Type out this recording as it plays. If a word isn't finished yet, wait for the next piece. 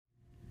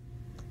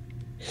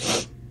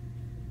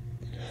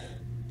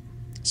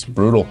It's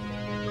brutal.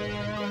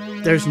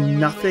 There's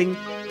nothing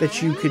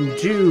that you can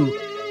do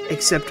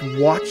except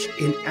watch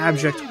in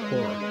abject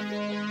horror.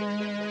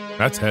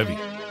 That's heavy.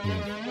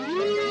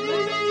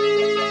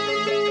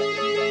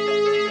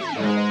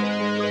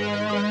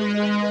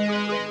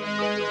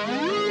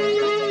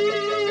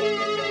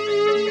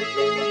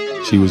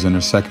 She was in her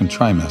second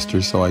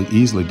trimester, so I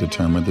easily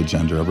determined the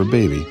gender of her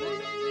baby,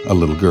 a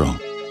little girl.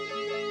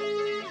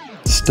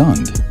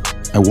 Stunned,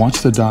 I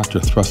watched the doctor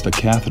thrust a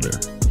catheter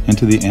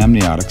into the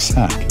amniotic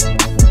sac.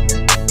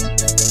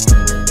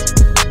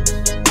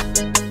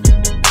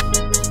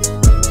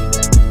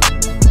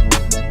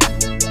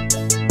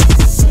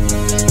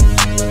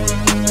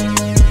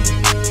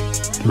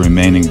 The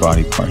remaining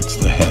body parts,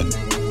 the head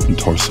and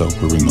torso,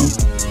 were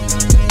removed.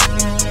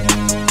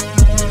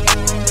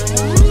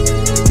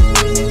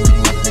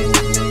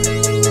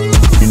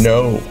 You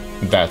know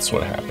that's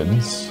what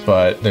happens,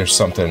 but there's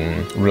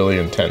something really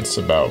intense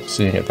about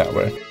seeing it that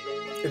way.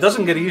 It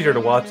doesn't get easier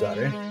to watch that,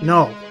 eh?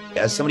 No.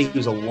 As somebody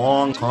who's a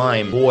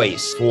long-time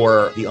voice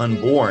for the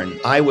unborn,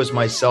 I was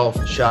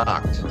myself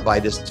shocked by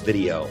this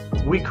video.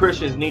 We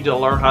Christians need to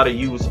learn how to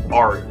use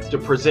art to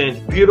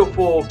present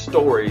beautiful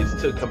stories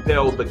to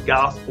compel the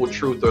gospel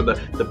truth or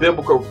the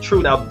biblical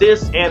truth. Now,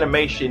 this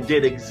animation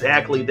did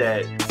exactly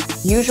that.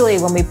 Usually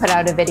when we put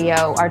out a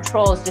video, our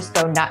trolls just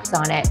go nuts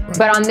on it.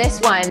 But on this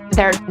one,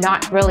 they're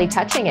not really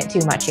touching it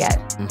too much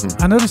yet.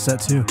 I noticed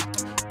that too.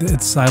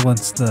 It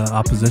silenced the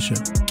opposition.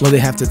 Well, they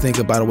have to think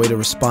about a way to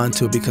respond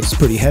to it because it's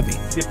pretty heavy.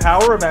 The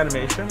power of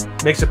animation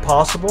makes it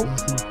possible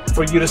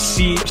for you to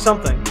see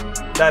something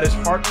that is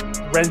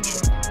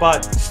heart-wrenching,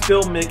 but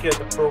still make it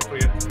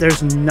appropriate.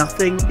 There's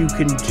nothing you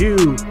can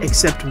do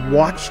except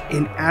watch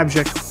in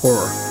abject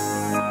horror.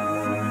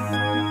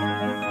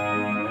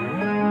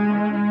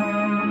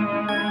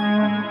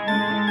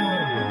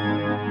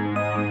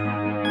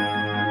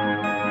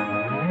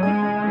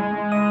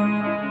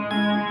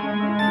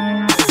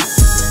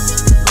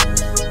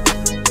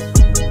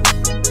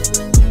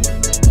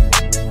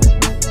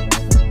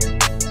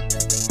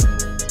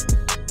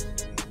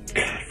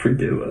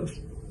 Forgive us.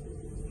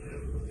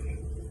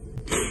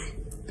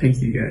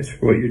 Thank you guys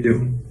for what you're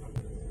doing.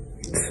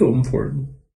 It's so important.